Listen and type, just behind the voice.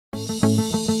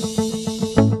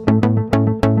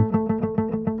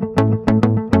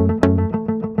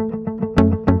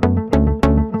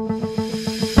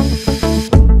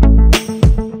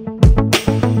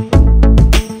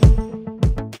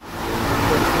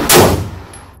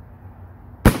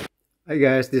Hi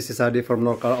guys, this is Adi from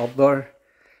NorCal Outdoor.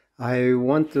 I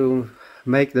want to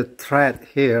make the thread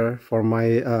here for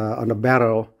my on the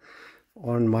barrel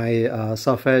on my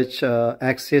Savage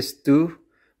Axis 2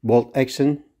 bolt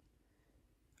action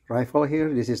rifle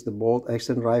here. This is the bolt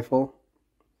action rifle.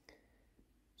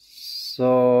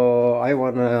 So I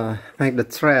want to make the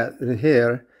thread in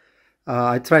here.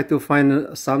 I tried to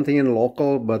find something in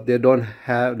local, but they don't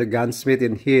have the gunsmith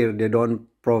in here. They don't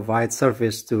provide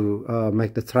service to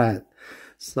make the thread.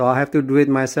 So I have to do it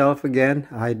myself again.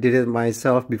 I did it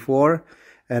myself before,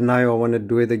 and now I want to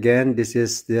do it again. This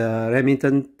is the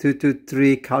Remington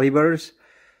 223 calibers.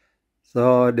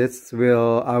 So this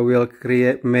I will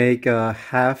make a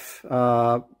half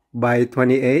by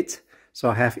 28,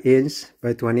 so half inch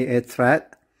by 28 thread.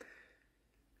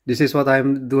 This is what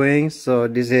I'm doing. So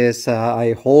this is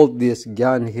I hold this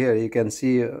gun here. You can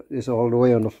see it's all the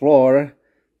way on the floor.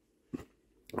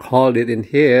 Hold it in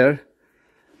here.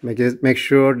 Make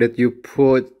sure that you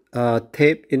put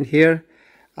tape in here.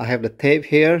 I have the tape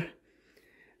here.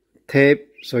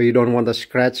 Tape so you don't want to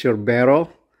scratch your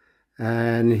barrel.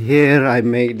 And here I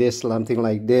make this something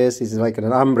like this. It's like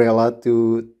an umbrella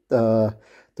to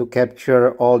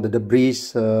capture all the debris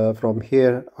from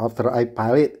here after I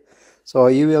pile it. So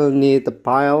you will need the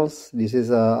piles. This is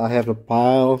I have the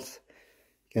piles.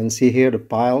 You can see here the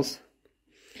piles.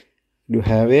 You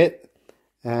have it.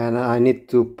 And I need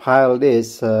to pile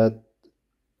this a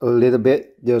little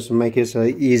bit, just to make it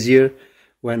easier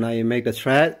when I make the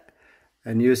thread.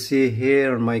 And you see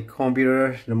here on my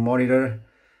computer, the monitor,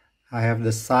 I have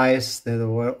the size that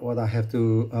what I have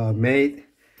to make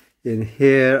in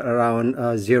here around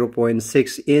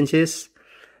 0.6 inches,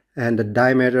 and the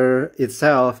diameter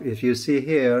itself, if you see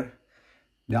here,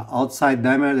 the outside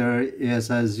diameter is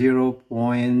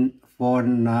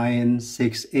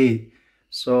 0.4968.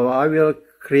 So I will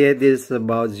create this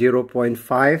about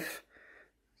 0.5,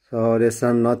 so this is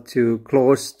not too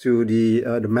close to the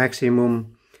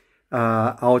maximum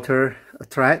outer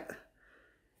thread.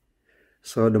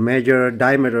 So the major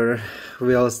diameter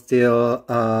will still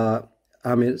the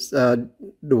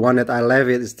one that I left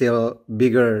it is still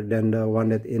bigger than the one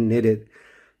that it needed.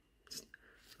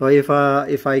 So if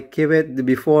I keep it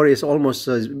before, is almost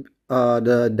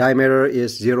the diameter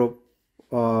is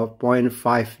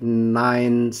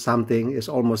 0.59 something, is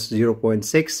almost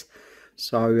 0.6.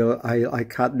 So I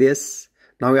cut this.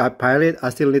 Now I pile it. I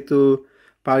still need to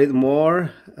pile it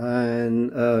more,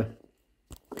 and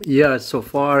yeah, so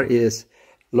far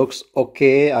looks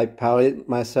okay. I pile it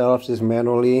myself just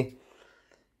manually.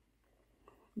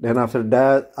 Then after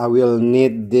that I will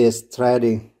need this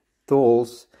threading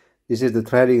tools. This is the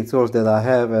threading tools that I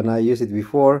have, and I used it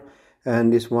before.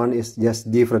 And this one is just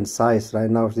different size. Right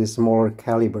now it's smaller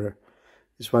caliber.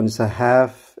 This one is a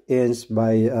half inch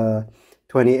by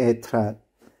 28 thread.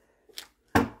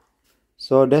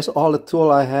 So that's all the tool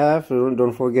I have.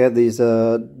 Don't forget these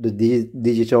the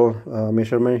digital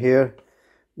measurement here,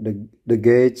 the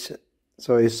gauge.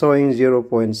 So it's showing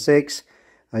 0.6.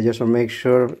 I just want to make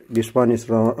sure this one is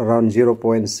around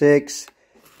 0.6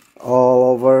 all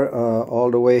over,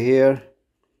 all the way here.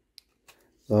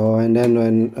 So, and then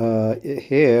when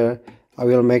here I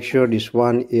will make sure this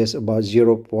one is about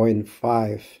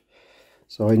 0.5.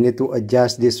 So I need to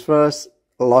adjust this first,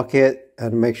 lock it,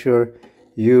 and make sure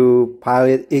you pile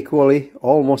it equally,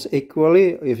 almost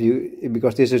equally.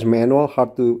 Because this is manual,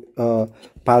 hard to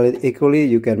pile it equally.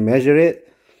 You can measure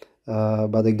it,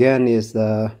 but again, it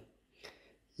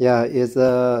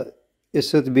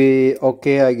should be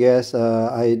okay, I guess.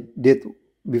 I did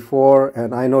before,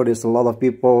 and I know there's a lot of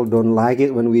people don't like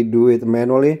it when we do it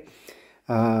manually,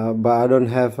 but I don't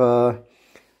have a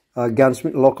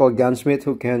local gunsmith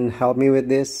who can help me with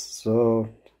this. So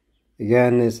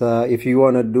again, if you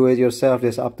want to do it yourself,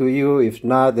 it's up to you. If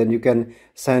not, then you can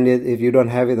send it. If you don't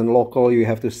have it in local, you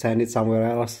have to send it somewhere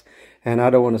else, and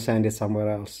I don't want to send it somewhere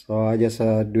else, so I just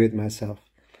do it myself.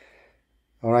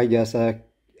 All right, guys,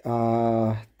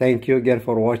 thank you again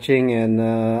for watching, and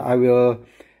I will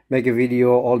make a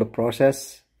video all the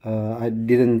process. I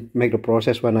didn't make the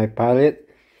process when I pile it,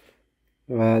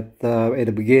 but at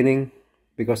the beginning,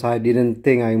 because I didn't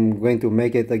think I'm going to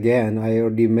make it again. I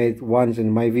already made once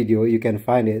in my video. You can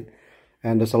find it,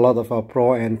 and there's a lot of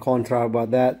pro and contra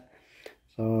about that.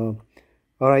 So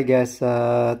all right, guys,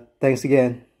 thanks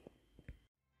again.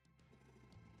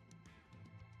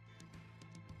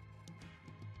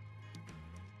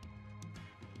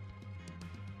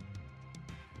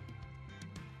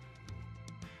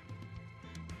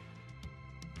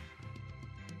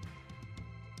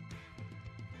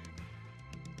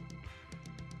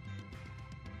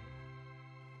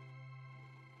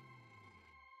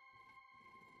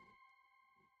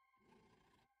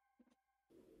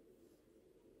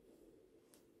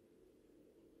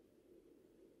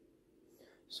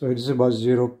 So it is about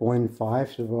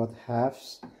 0.5, about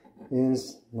half inch.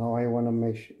 Now I want to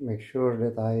make sure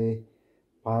that I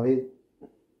pile it.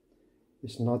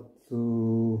 It's not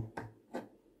too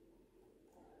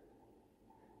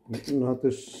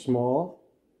small.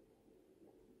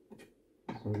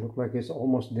 So it looks like it's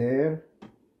almost there.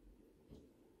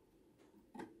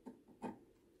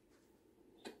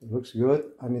 It looks good.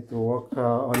 I need to work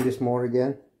on this more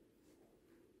again.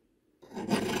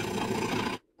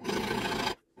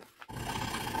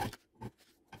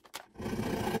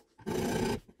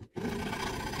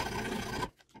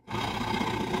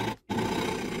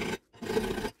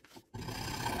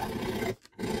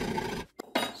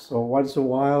 So once in a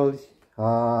while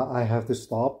I have to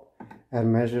stop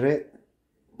and measure it.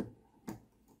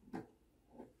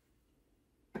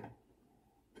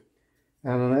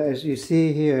 And as you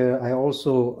see here, I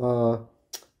also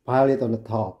pile it on the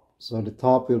top. So the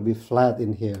top will be flat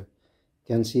in here. You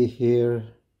can see here.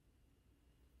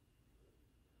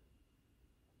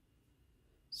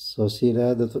 So see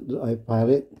that I pile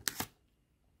it.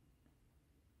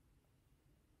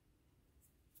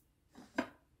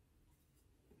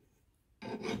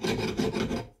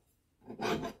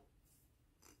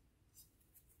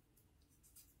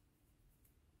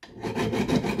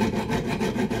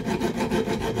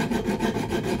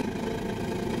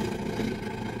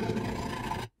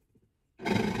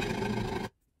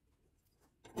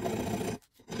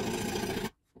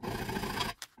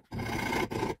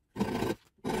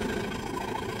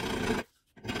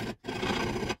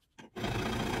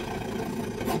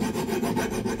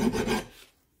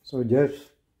 So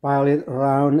just pile it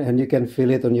around, and you can feel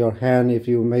it on your hand if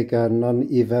you make a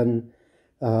non-even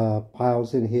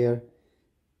piles in here.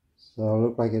 So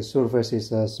look like the surface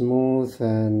is smooth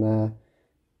and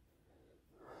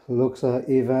looks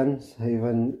even.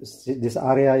 Even this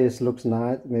area looks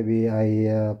nice. Maybe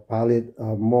I pile it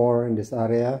more in this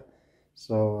area.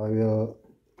 So I will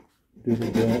do it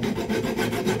again.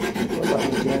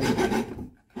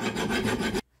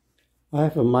 I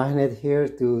have a magnet here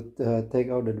to take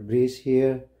out the debris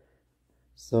here.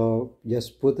 So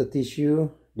just put the tissue.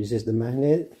 This is the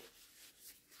magnet.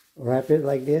 Wrap it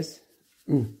like this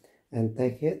and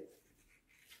take it.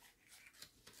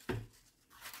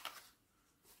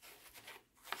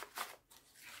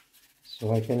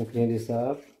 So I can clean this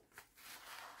up.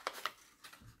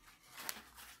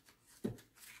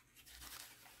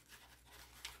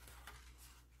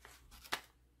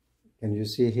 Can you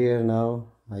see here now?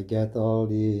 I get all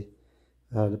the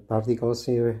particles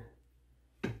here.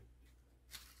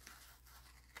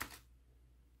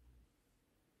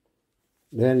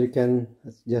 Then you can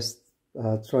just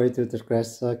throw it to the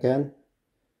trash can.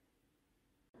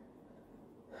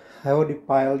 I already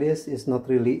piled this. It's not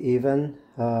really even.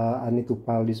 I need to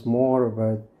pile this more,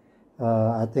 but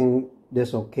I think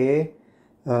that's okay.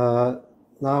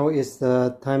 Now it's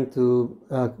the time to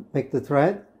make the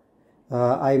thread.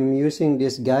 I'm using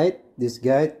this guide.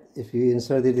 If you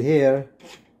insert it here,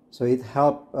 so it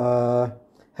help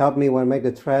me when I make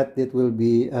the thread. It will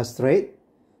be straight.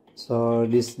 So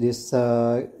this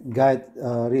guide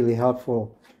really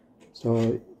helpful.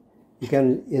 So you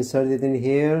can insert it in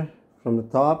here from the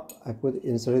top. I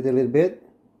insert it a little bit.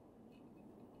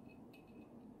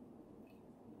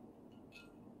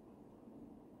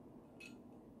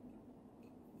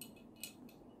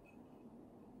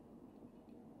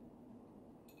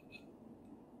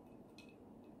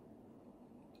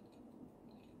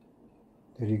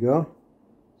 There you go.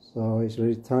 So it's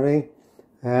really turning.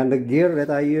 And the gear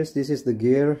that I use, this is the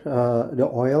gear, the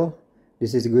oil.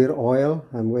 This is gear oil.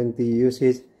 I'm going to use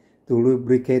it to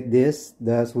lubricate this.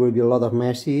 There will be a lot of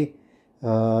messy.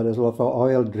 There's a lot of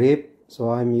oil drip. So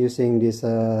I'm using this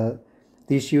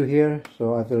tissue here.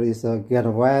 So after it's get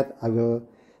wet, I will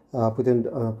put it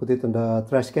on the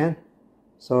trash can.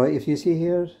 So if you see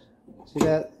here, see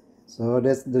that? So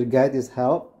that's the guide is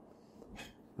help.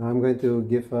 I'm going to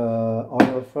give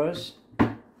oil first.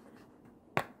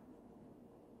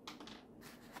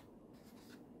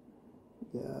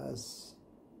 Yes.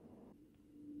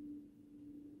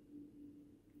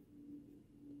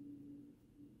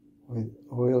 With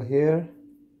oil here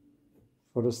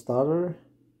for the starter.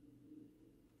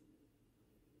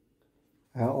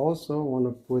 I also want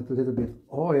to put a little bit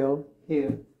oil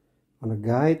here on the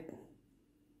guide.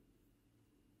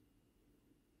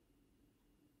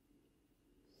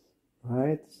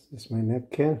 Right, this is my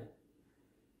napkin.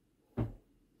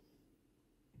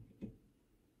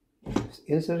 Just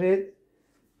insert it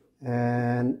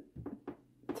and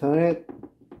turn it.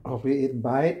 Hopefully it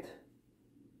bites.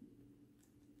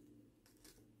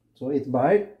 So it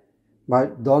bites,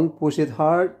 but don't push it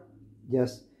hard.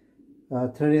 Just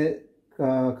turn it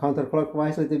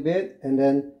counterclockwise a little bit, and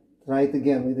then try it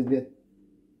again a little bit.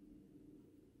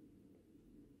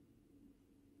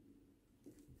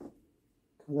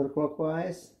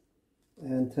 Counterclockwise,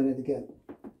 and turn it again.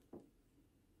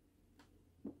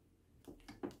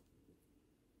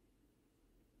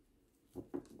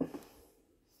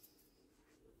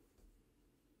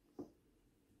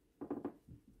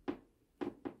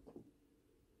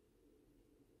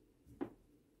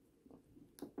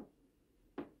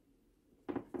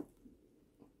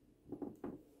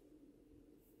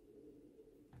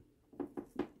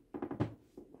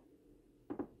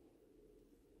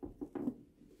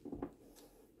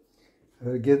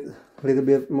 We'll get a little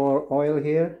bit more oil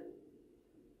here.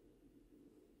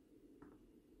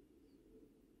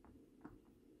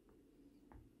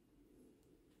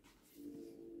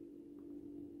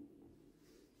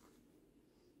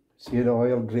 See the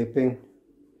oil dripping.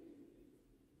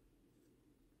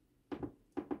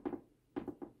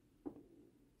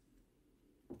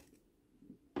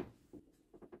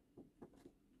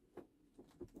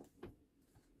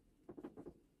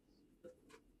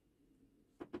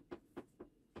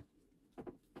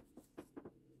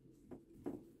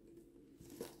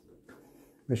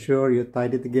 Make sure you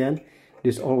tight it again.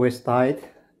 This is always tight.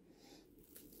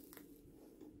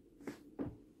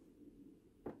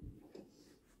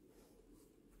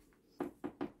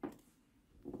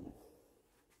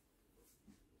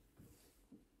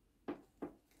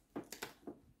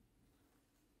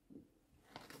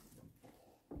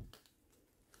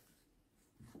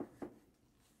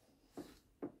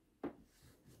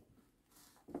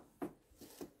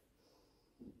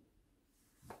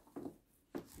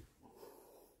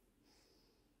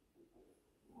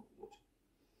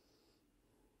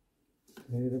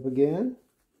 Clean it up again.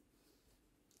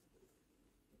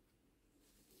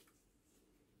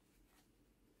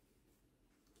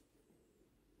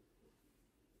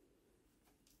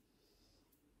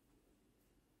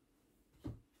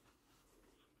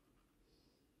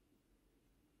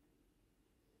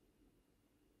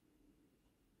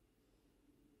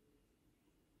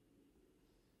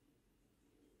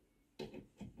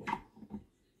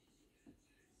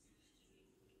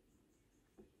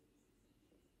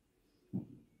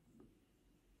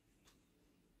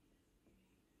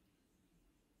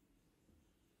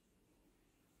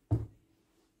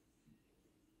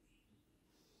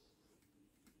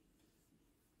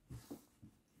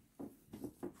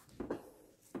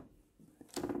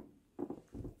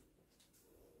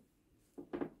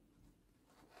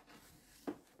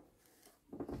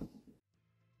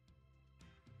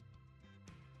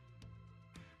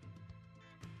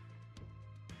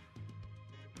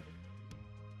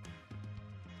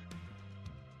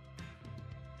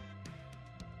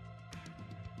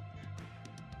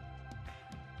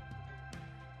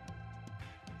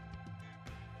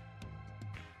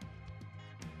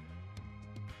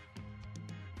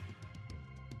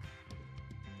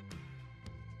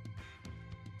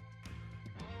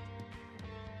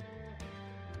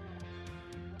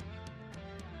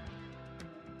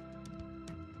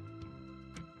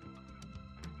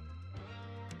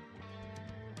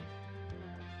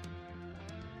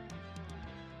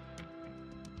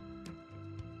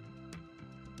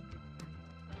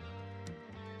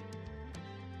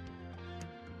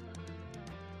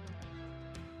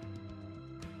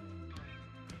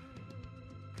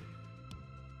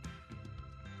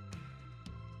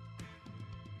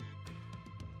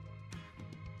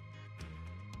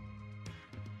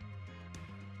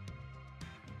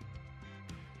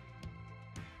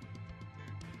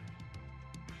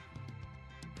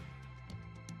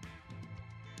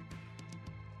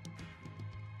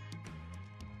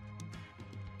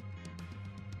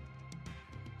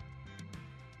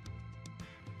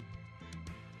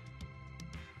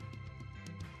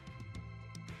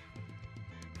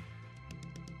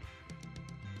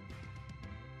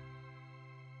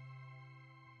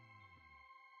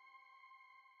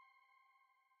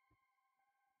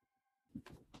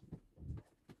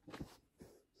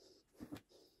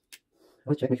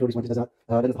 I'll check, make sure this one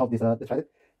doesn't hold this the thread.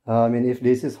 I mean, if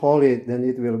this is solid, then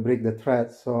it will break the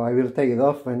thread. So I will take it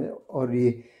off when I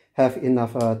already have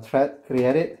enough thread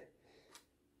created.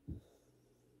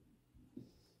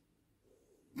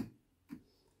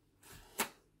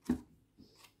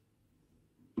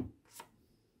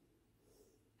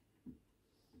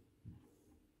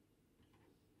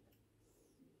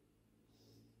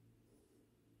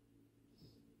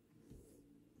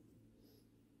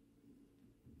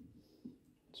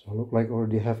 So look like I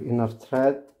already have enough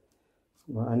thread,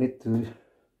 but I need to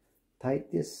tie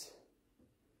this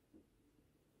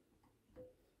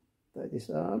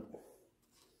up.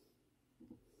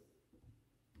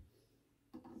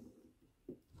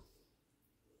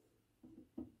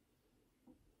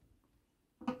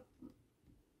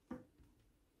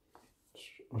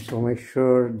 Also make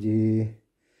sure the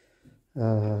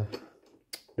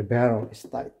barrel is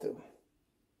tight too.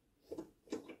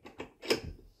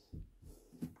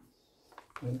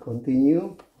 And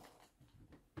continue.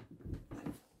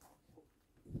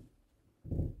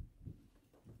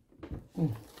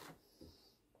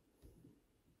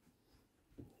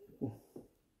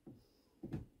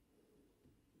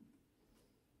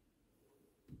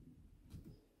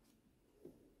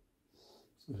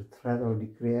 So the thread already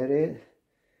created,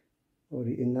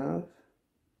 already enough.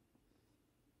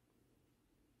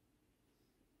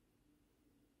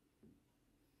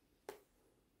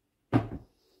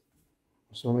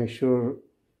 So make sure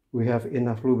we have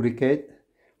enough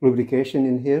lubrication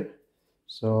in here.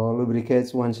 So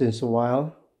lubricates once in a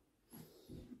while.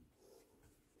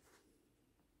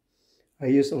 I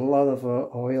use a lot of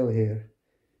oil here.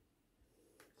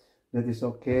 That is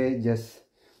okay, just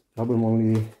problem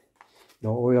only the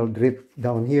oil drip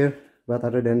down here, but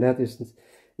other than that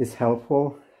is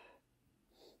helpful.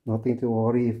 Nothing to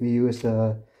worry if we use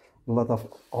a lot of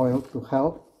oil to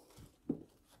help.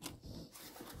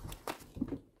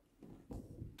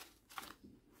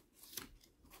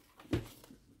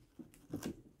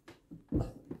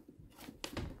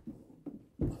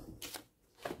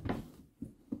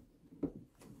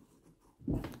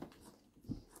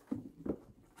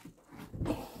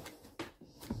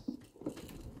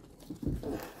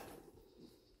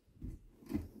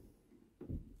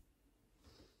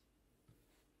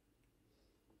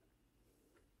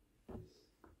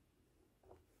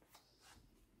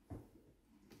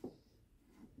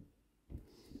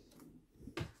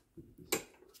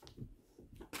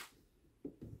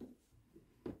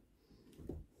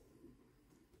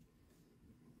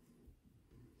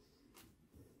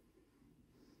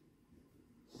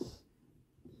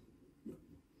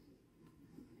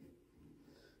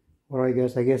 Alright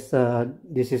guys, I guess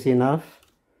this is enough.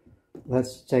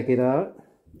 Let's check it out.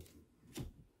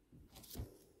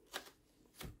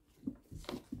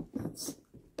 Let's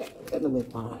get a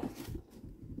bit on.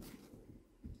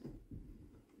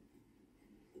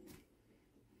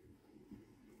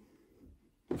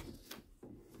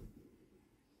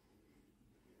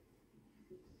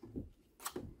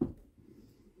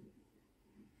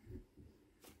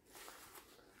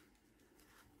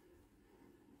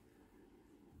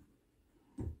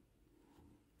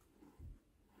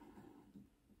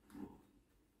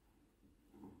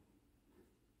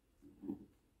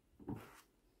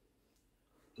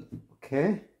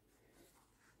 Okay.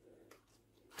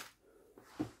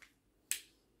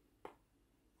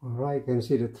 Alright, you can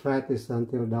see the thread is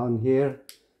until down here,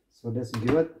 so that's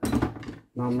good.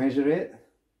 Now measure it.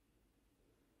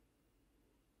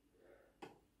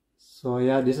 So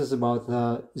yeah, this is about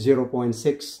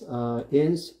 0.6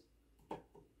 inch.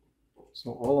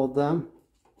 So all of them.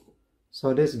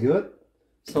 So that's good.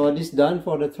 So this done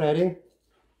for the threading.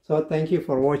 So thank you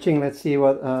for watching. Let's see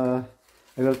what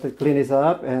I will clean this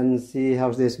up and see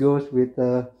how this goes with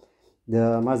the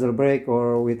muzzle brake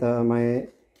or with my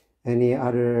any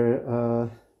other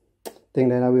thing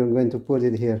that I will going to put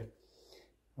it here.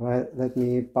 All right, let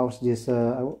me pause this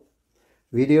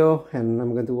video and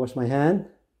I'm going to wash my hand.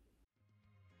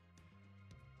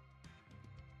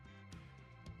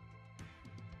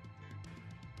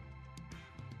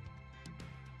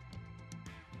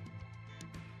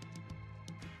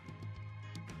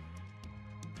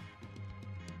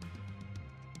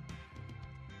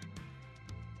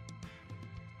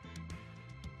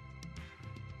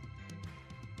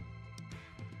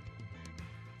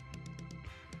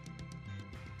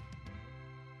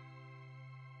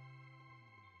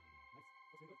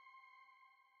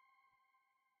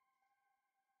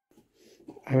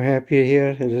 I'm happy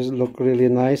here. It just look really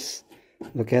nice.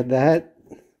 Look at that.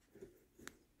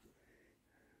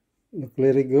 Look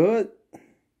really good.